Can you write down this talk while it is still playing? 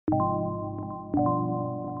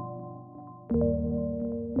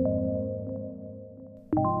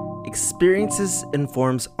Experiences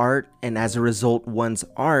informs art, and as a result, one's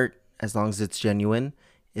art, as long as it's genuine,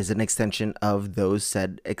 is an extension of those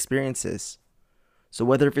said experiences. So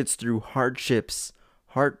whether if it's through hardships,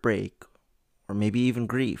 heartbreak, or maybe even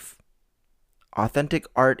grief, authentic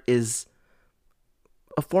art is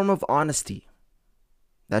a form of honesty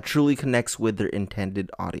that truly connects with their intended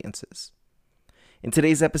audiences. In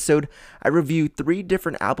today's episode, I review 3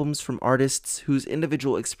 different albums from artists whose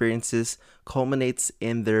individual experiences culminates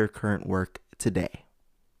in their current work today.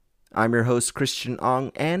 I'm your host, Christian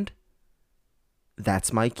Ong, and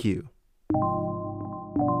that's my cue.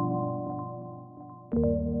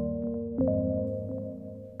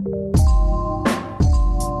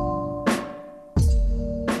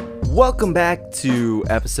 Welcome back to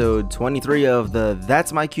episode 23 of the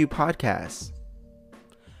That's My Cue podcast.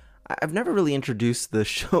 I've never really introduced the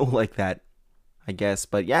show like that, I guess.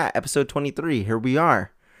 But yeah, episode 23, here we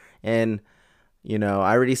are. And, I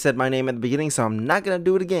already said my name at the beginning, so I'm not going to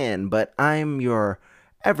do it again. But I'm your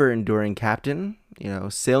ever-enduring captain,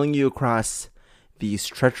 sailing you across these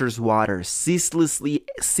treacherous waters, ceaselessly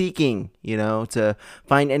seeking, to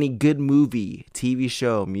find any good movie, TV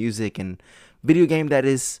show, music, and video game that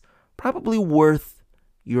is probably worth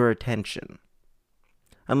your attention.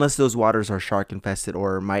 Unless those waters are shark infested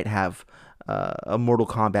or might have a Mortal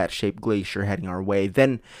Kombat shaped glacier heading our way,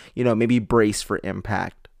 then maybe brace for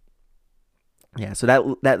impact. Yeah, so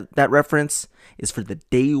that reference is for the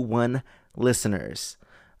day one listeners.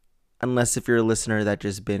 Unless if you're a listener that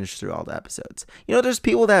just binged through all the episodes. There's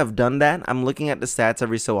people that have done that. I'm looking at the stats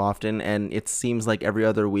every so often, and it seems like every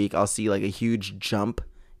other week I'll see like a huge jump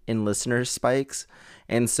in listener spikes.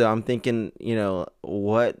 And so I'm thinking,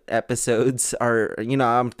 what episodes are,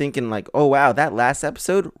 I'm thinking like, oh, wow, that last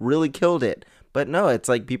episode really killed it. But no, it's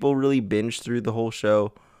like people really binge through the whole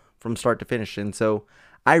show from start to finish. And so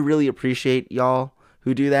I really appreciate y'all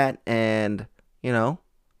who do that. And,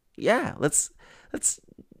 let's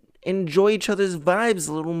enjoy each other's vibes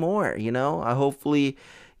a little more, Hopefully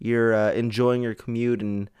you're enjoying your commute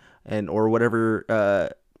and or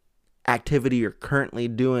whatever activity you're currently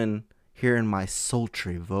doing, hearing my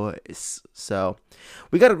sultry voice. So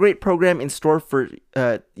we got a great program in store for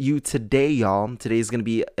you today, y'all. Today is going to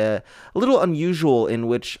be a little unusual, in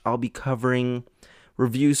which I'll be covering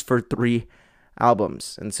reviews for 3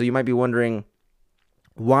 albums. And so you might be wondering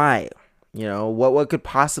why, what could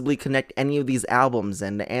possibly connect any of these albums?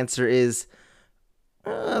 And the answer is,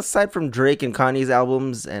 aside from Drake and Kanye's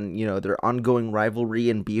albums and, their ongoing rivalry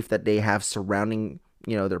and beef that they have surrounding,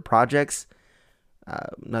 their projects,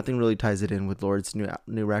 nothing really ties it in with Lorde's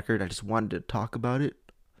new record. I just wanted to talk about it,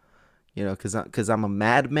 because I'm a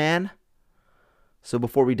madman. So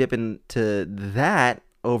before we dip into that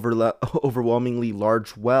overwhelmingly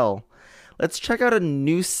large well, let's check out a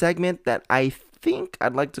new segment that I think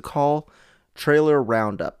I'd like to call Trailer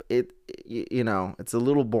Roundup. It's a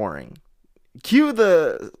little boring. Cue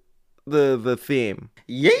the theme.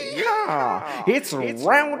 Yeah, it's a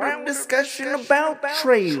roundup discussion about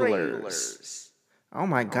trailers. Oh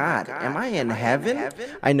my God, am I in heaven?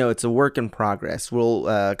 I know it's a work in progress. We'll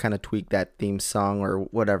kind of tweak that theme song or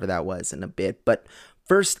whatever that was in a bit. But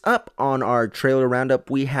first up on our trailer roundup,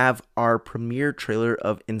 we have our premiere trailer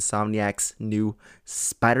of Insomniac's new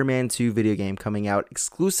Spider-Man 2 video game coming out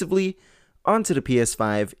exclusively onto the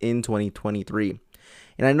PS5 in 2023.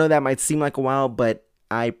 And I know that might seem like a while, but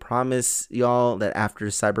I promise y'all that after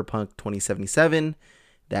Cyberpunk 2077,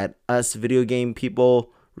 that us video game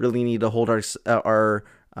people really need to hold our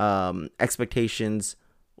expectations,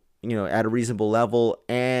 at a reasonable level,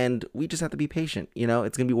 and we just have to be patient.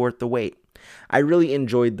 It's gonna be worth the wait. I really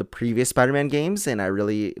enjoyed the previous Spider-Man games, and I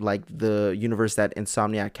really liked the universe that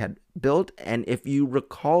Insomniac had built. And if you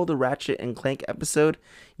recall the Ratchet and Clank episode,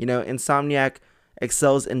 Insomniac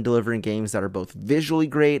excels in delivering games that are both visually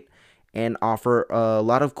great and offer a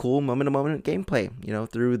lot of cool moment-to-moment gameplay,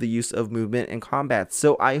 through the use of movement and combat.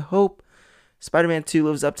 So I hope Spider-Man 2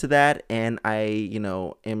 lives up to that, and I,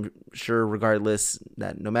 am sure regardless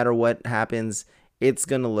that no matter what happens, it's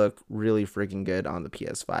going to look really freaking good on the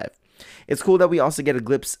PS5. It's cool that we also get a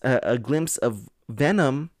glimpse of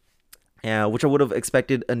Venom, which I would have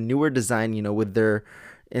expected a newer design, with their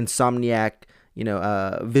Insomniac,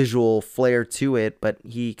 visual flair to it, but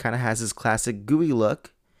he kind of has his classic gooey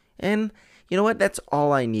look. And you know what? That's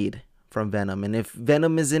all I need from Venom. And if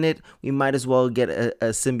Venom is in it, we might as well get a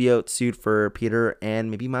symbiote suit for Peter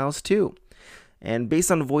and maybe Miles too. And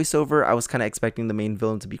based on the voiceover, I was kind of expecting the main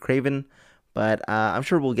villain to be Kraven, but I'm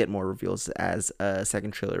sure we'll get more reveals as a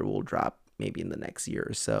second trailer will drop maybe in the next year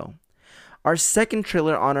or so. Our second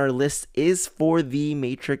trailer on our list is for The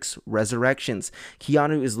Matrix Resurrections.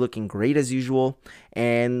 Keanu is looking great as usual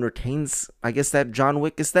and retains, I guess, that John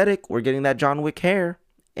Wick aesthetic. We're getting that John Wick hair.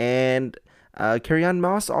 And Carrie-Anne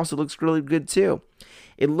Moss also looks really good too.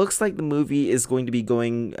 It looks like the movie is going to be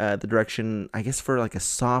going the direction, I guess, for like a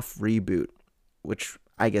soft reboot, which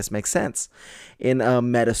I guess makes sense in a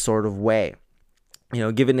meta sort of way.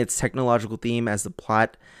 Given its technological theme as the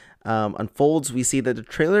plot unfolds, we see that the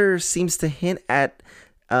trailer seems to hint at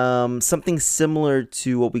something similar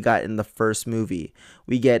to what we got in the first movie.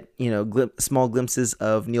 We get, small glimpses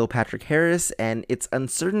of Neil Patrick Harris, and it's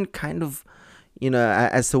uncertain kind of,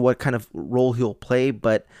 as to what kind of role he'll play,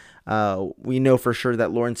 but we know for sure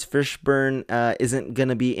that Lawrence Fishburne isn't going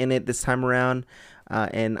to be in it this time around.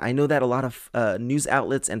 And I know that a lot of news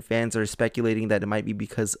outlets and fans are speculating that it might be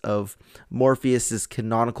because of Morpheus's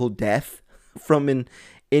canonical death from an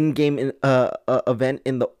in-game event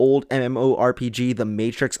in the old MMORPG, The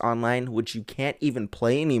Matrix Online, which you can't even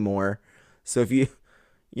play anymore. So if you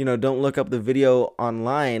don't look up the video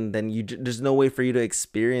online, then there's no way for you to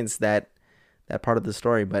experience that part of the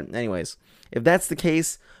story. But anyways, if that's the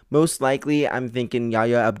case, most likely I'm thinking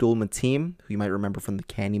Yahya Abdul-Mateen, who you might remember from the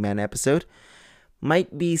Candyman episode,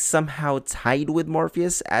 might be somehow tied with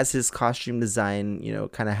Morpheus, as his costume design,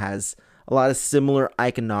 kind of has a lot of similar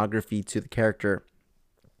iconography to the character.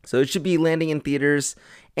 So it should be landing in theaters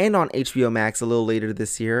and on HBO Max a little later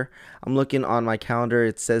this year. I'm looking on my calendar.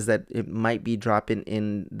 It says that it might be dropping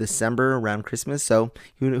in December around Christmas. So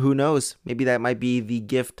who knows? Maybe that might be the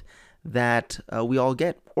gift that we all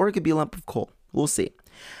get, or it could be a lump of coal. We'll see.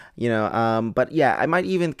 But yeah, I might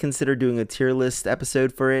even consider doing a tier list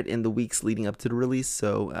episode for it in the weeks leading up to the release.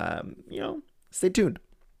 So, stay tuned.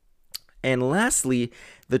 And lastly,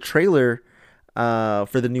 the trailer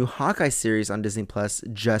for the new Hawkeye series on Disney Plus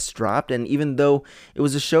just dropped. And even though it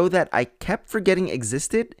was a show that I kept forgetting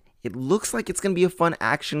existed, it looks like it's going to be a fun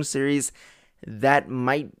action series that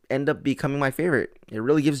might end up becoming my favorite. It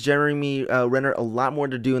really gives Jeremy Renner a lot more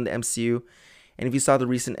to do in the MCU. And if you saw the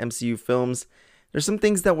recent MCU films, there's some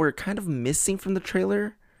things that were kind of missing from the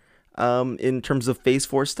trailer in terms of Phase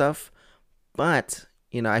 4 stuff. But,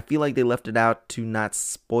 I feel like they left it out to not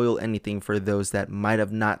spoil anything for those that might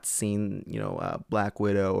have not seen, Black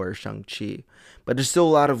Widow or Shang-Chi. But there's still a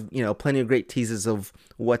lot of, plenty of great teases of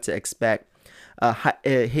what to expect.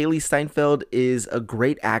 Haley Steinfeld is a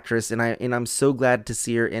great actress, and I'm so glad to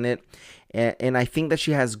see her in it. And I think that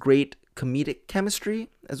she has great comedic chemistry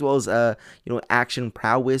as well as action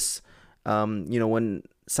prowess. When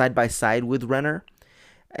side by side with Renner,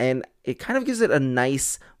 and it kind of gives it a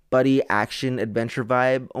nice buddy action adventure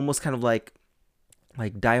vibe, almost kind of like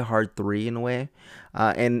Die Hard 3 in a way.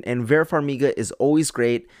 And Vera Farmiga is always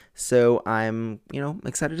great, so I'm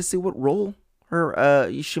excited to see what role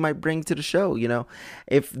she might bring to the show.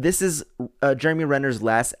 If this is Jeremy Renner's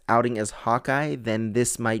last outing as Hawkeye, then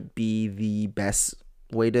this might be the best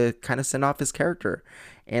way to kind of send off his character.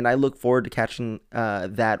 And I look forward to catching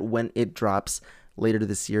that when it drops later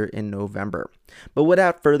this year in November. But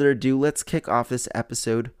without further ado, let's kick off this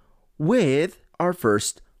episode with our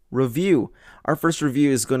first review. Our first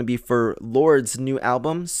review is going to be for Lorde's new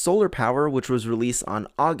album, Solar Power, which was released on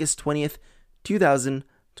August 20th,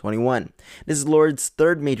 2021. This is Lorde's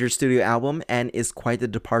third major studio album and is quite the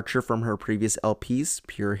departure from her previous LPs,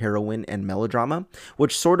 Pure Heroine and Melodrama,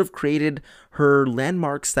 which sort of created her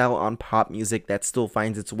landmark style on pop music that still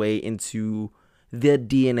finds its way into the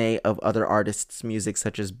DNA of other artists' music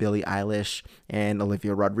such as Billie Eilish and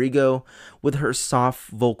Olivia Rodrigo, with her soft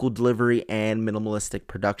vocal delivery and minimalistic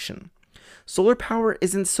production. Solar Power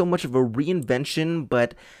isn't so much of a reinvention,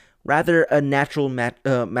 but rather a natural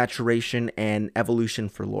maturation and evolution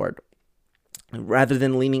for Lorde. Rather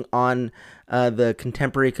than leaning on the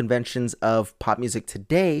contemporary conventions of pop music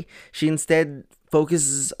today, she instead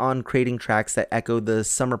focuses on creating tracks that echo the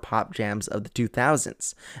summer pop jams of the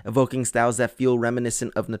 2000s, evoking styles that feel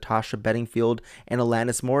reminiscent of Natasha Bedingfield and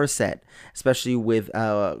Alanis Morissette, especially with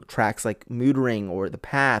tracks like Mood Ring or The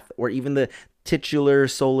Path, or even the titular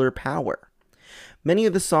Solar Power. Many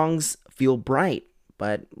of the songs feel bright,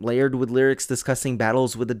 but layered with lyrics discussing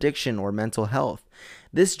battles with addiction or mental health.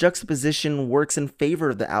 This juxtaposition works in favor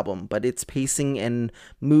of the album, but its pacing and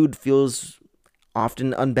mood feels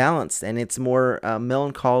often unbalanced, and its more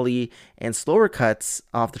melancholy and slower cuts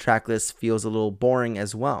off the track list feels a little boring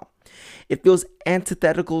as well. It feels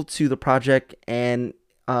antithetical to the project and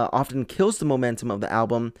often kills the momentum of the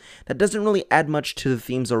album that doesn't really add much to the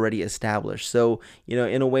themes already established. So,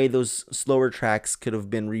 in a way, those slower tracks could have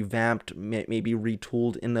been revamped, maybe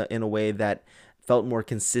retooled in a way that felt more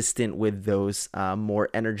consistent with those more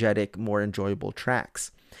energetic, more enjoyable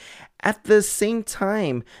tracks. At the same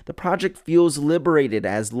time, the project feels liberated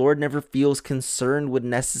as Lorde never feels concerned with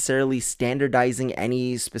necessarily standardizing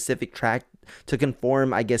any specific track to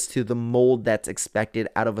conform, I guess, to the mold that's expected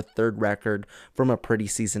out of a third record from a pretty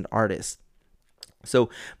seasoned artist. So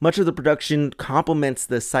much of the production complements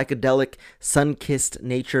the psychedelic, sun-kissed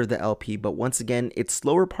nature of the LP, but once again, its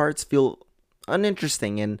slower parts feel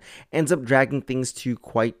uninteresting and ends up dragging things to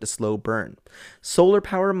quite the slow burn. Solar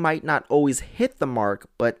Power might not always hit the mark,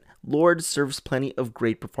 but Lorde serves plenty of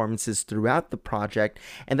great performances throughout the project,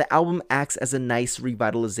 and the album acts as a nice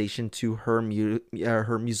revitalization to her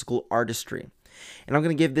musical artistry. And I'm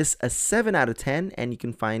going to give this a 7 out of 10, and you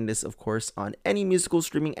can find this, of course, on any musical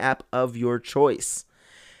streaming app of your choice.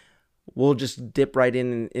 We'll just dip right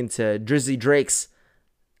into Drizzy Drake's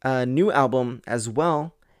new album as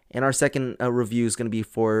well, and our second review is going to be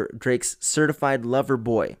for Drake's Certified Lover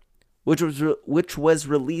Boy, which was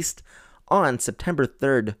released on September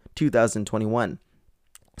 3rd, 2021.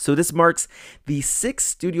 So this marks the 6th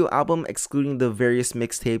studio album, excluding the various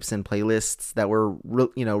mixtapes and playlists that were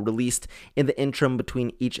released in the interim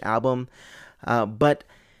between each album. But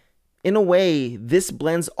in a way, this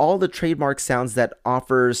blends all the trademark sounds that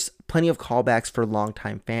offers plenty of callbacks for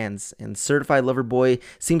longtime fans. And Certified Lover Boy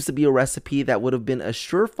seems to be a recipe that would have been a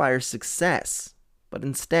surefire success. But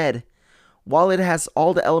instead, while it has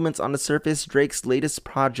all the elements on the surface, Drake's latest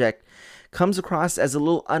project comes across as a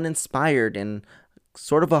little uninspired and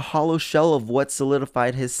sort of a hollow shell of what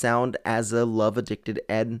solidified his sound as a love-addicted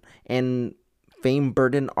and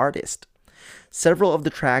fame-burdened artist. Several of the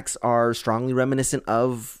tracks are strongly reminiscent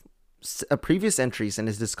of previous entries in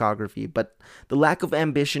his discography, but the lack of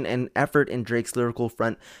ambition and effort in Drake's lyrical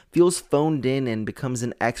front feels phoned in and becomes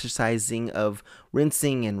an exercising of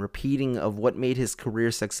rinsing and repeating of what made his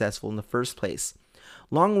career successful in the first place.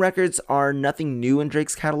 Long records are nothing new in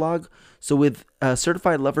Drake's catalog, so with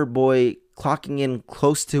Certified Lover Boy clocking in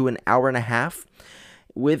close to an hour and a half,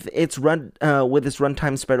 with its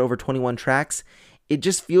runtime spread over 21 tracks, it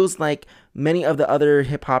just feels like many of the other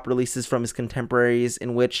hip-hop releases from his contemporaries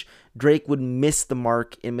in which Drake would miss the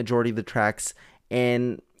mark in majority of the tracks,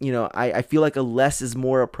 and I feel like a less is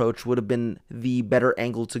more approach would have been the better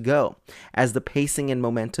angle to go, as the pacing and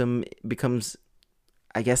momentum becomes,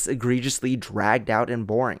 I guess, egregiously dragged out and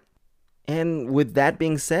boring. And with that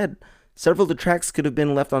being said, several of the tracks could have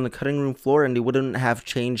been left on the cutting room floor and they wouldn't have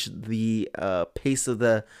changed the pace of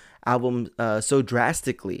the album so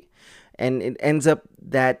drastically. And it ends up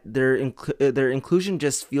that their inclusion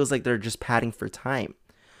just feels like they're just padding for time.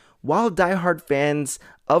 While diehard fans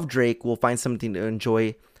of Drake will find something to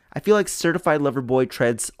enjoy, I feel like Certified Lover Boy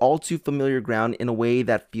treads all too familiar ground in a way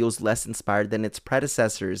that feels less inspired than its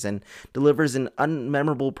predecessors and delivers an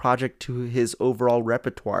unmemorable project to his overall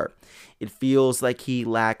repertoire. It feels like he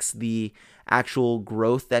lacks the actual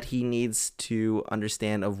growth that he needs to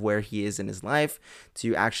understand of where he is in his life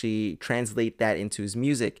to actually translate that into his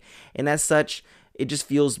music. And as such, it just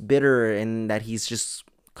feels bitter and that he's just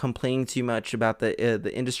complaining too much about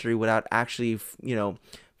the industry without actually,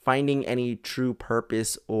 finding any true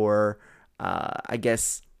purpose or, a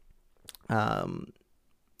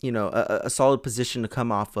solid position to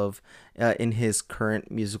come off of in his current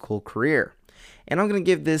musical career. And I'm going to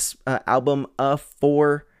give this album a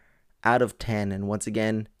 4 out of 10. And once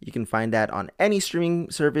again, you can find that on any streaming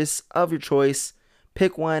service of your choice.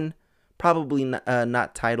 Pick one, probably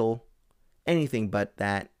not Tidal, anything but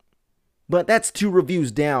that. But that's 2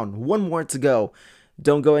 reviews down, 1 more to go.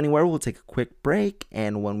 Don't go anywhere, we'll take a quick break,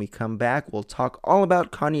 and when we come back, we'll talk all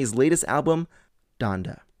about Kanye's latest album,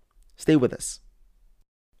 Donda. Stay with us.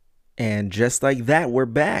 And just like that, we're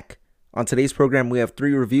back. On today's program, we have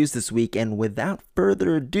 3 reviews this week, and without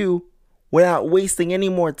further ado, without wasting any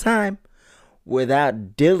more time,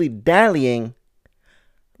 without dilly-dallying,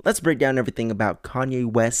 let's break down everything about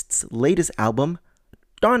Kanye West's latest album,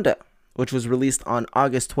 Donda, which was released on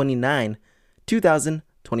August 29,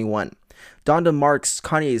 2021. Donda marks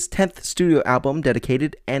Kanye's 10th studio album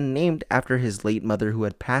dedicated and named after his late mother who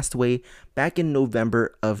had passed away back in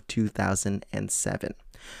November of 2007.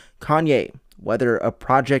 Kanye, whether a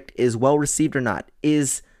project is well received or not,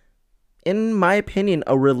 is, in my opinion,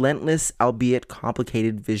 a relentless, albeit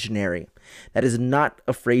complicated visionary that is not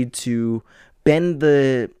afraid to bend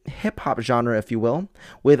the hip-hop genre, if you will,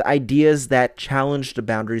 with ideas that challenge the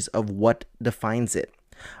boundaries of what defines it.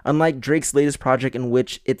 Unlike Drake's latest project in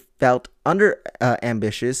which it felt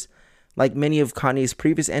ambitious, like many of Kanye's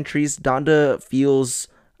previous entries, Donda feels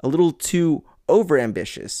a little too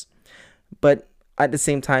over-ambitious. But at the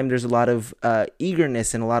same time, there's a lot of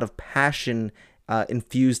eagerness and a lot of passion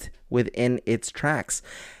infused within its tracks.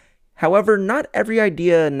 However, not every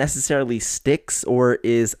idea necessarily sticks or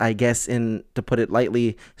is, I guess, to put it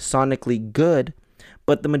lightly, sonically good,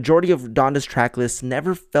 but the majority of Donda's tracklist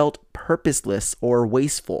never felt purposeless or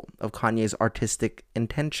wasteful of Kanye's artistic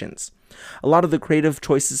intentions. A lot of the creative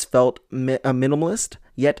choices felt minimalist,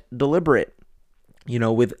 yet deliberate,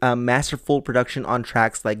 with masterful production on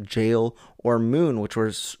tracks like Jail or Moon, which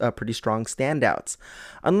were pretty strong standouts.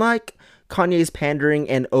 Unlike Kanye's pandering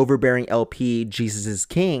and overbearing LP, Jesus is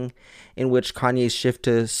King, in which Kanye's shift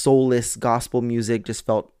to soulless gospel music just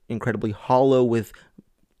felt incredibly hollow with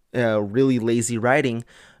really lazy writing,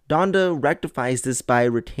 Donda rectifies this by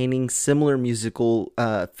retaining similar musical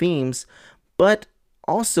themes, but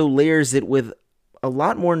also layers it with a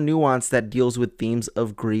lot more nuance that deals with themes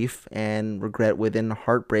of grief and regret within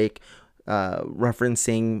heartbreak,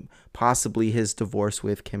 referencing possibly his divorce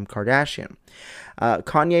with Kim Kardashian.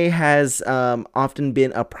 Kanye has often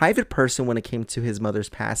been a private person when it came to his mother's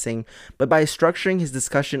passing, but by structuring his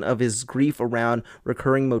discussion of his grief around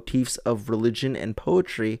recurring motifs of religion and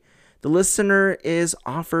poetry, the listener is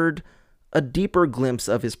offered a deeper glimpse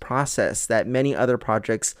of his process that many other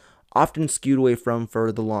projects often skewed away from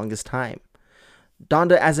for the longest time.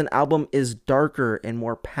 Donda as an album is darker and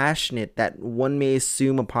more passionate that one may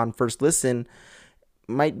assume upon first listen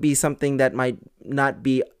might be something that might not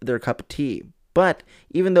be their cup of tea. But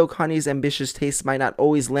even though Kanye's ambitious taste might not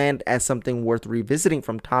always land as something worth revisiting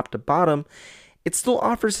from top to bottom, it still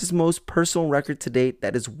offers his most personal record to date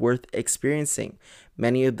that is worth experiencing.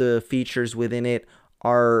 Many of the features within it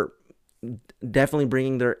are definitely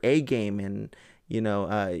bringing their A game, and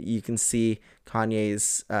you can see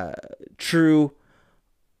Kanye's true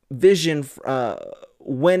vision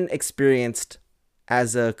when experienced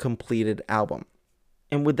as a completed album.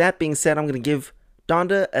 And with that being said, I'm going to give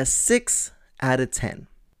Donda a 6 out of 10.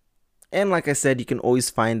 And like I said, you can always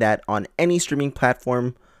find that on any streaming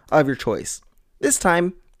platform of your choice. This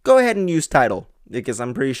time, go ahead and use Tidal, because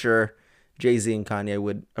I'm pretty sure Jay-Z and Kanye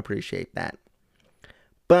would appreciate that.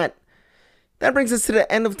 But that brings us to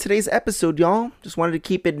the end of today's episode, y'all. Just wanted to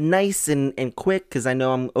keep it nice and quick, because I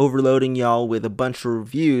know I'm overloading y'all with a bunch of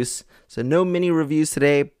reviews. So no mini reviews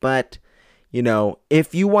today, but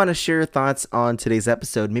if you want to share your thoughts on today's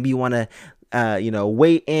episode, maybe you want to,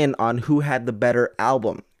 weigh in on who had the better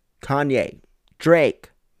album. Kanye,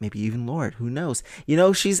 Drake, maybe even Lorde, who knows?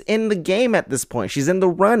 She's in the game at this point. She's in the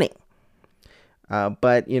running.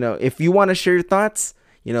 But, if you want to share your thoughts,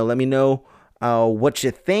 let me know what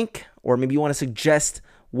you think, or maybe you want to suggest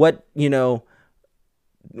what,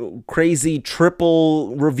 crazy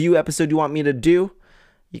triple review episode you want me to do.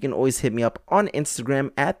 You can always hit me up on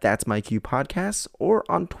Instagram at That's My Q Podcast or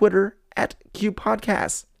on Twitter at Q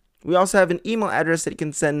Podcast. We also have an email address that you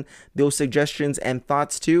can send those suggestions and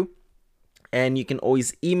thoughts to. And you can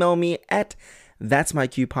always email me at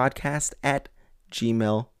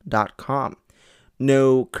that'smyqpodcast@gmail.com.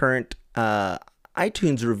 No current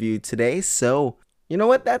iTunes review today, so you know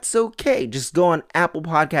what? That's okay. Just go on Apple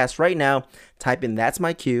Podcasts right now, type in That's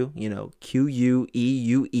My Q, Queue,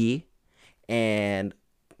 and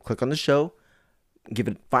click on the show, give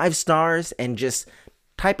it 5 stars, and just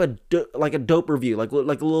type a dope review, like a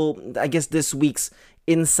little, I guess this week's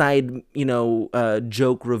inside,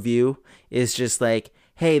 joke review is just like,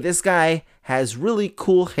 hey, this guy has really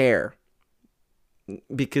cool hair,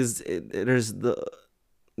 because there's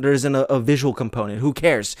a visual component. Who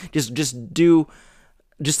cares? Just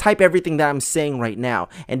type everything that I'm saying right now,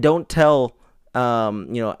 and don't tell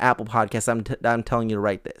Apple Podcasts I'm telling you to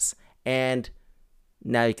write this. And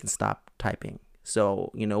now you can stop typing. So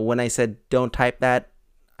when I said don't type that,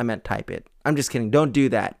 I meant type it. I'm just kidding. Don't do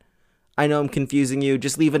that. I know I'm confusing you.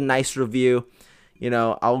 Just leave a nice review.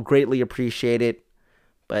 I'll greatly appreciate it.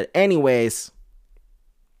 But anyways,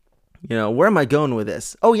 where am I going with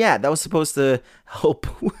this? Oh yeah, that was supposed to help,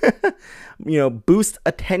 boost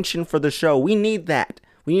attention for the show. We need that.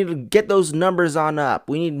 We need to get those numbers on up.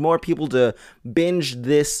 We need more people to binge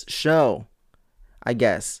this show, I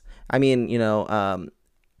guess. I mean,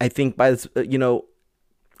 I think by this,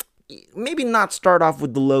 maybe not start off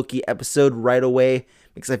with the Loki episode right away,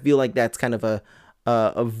 because I feel like that's kind of a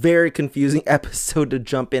very confusing episode to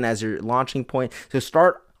jump in as your launching point. So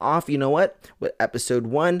start off, with episode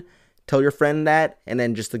 1, tell your friend that, and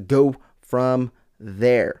then just to go from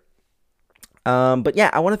there. But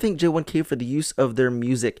yeah, I want to thank J1K for the use of their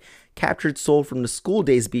music, Captured Soul from the School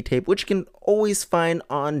Days beat tape, which you can always find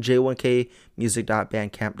on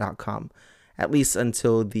j1kmusic.bandcamp.com, at least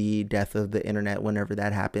until the death of the internet, whenever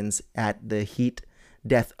that happens, at the heat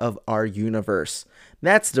death of our universe.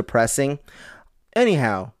 That's depressing.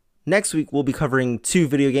 Anyhow, next week we'll be covering 2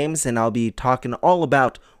 video games, and I'll be talking all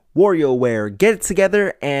about WarioWare, Get It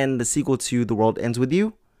Together, and the sequel to The World Ends With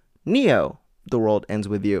You, Neo, The World Ends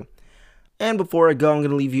With You. And before I go, I'm going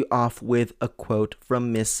to leave you off with a quote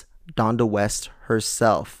from Miss Donda West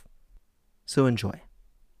herself. So enjoy.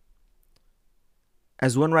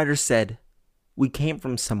 As one writer said, we came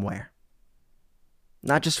from somewhere.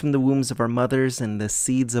 Not just from the wombs of our mothers and the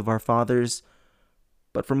seeds of our fathers,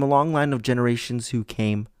 but from a long line of generations who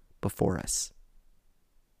came before us.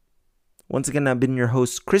 Once again, I've been your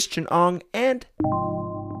host, Christian Ong, and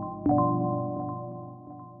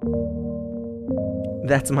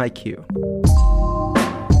that's my cue.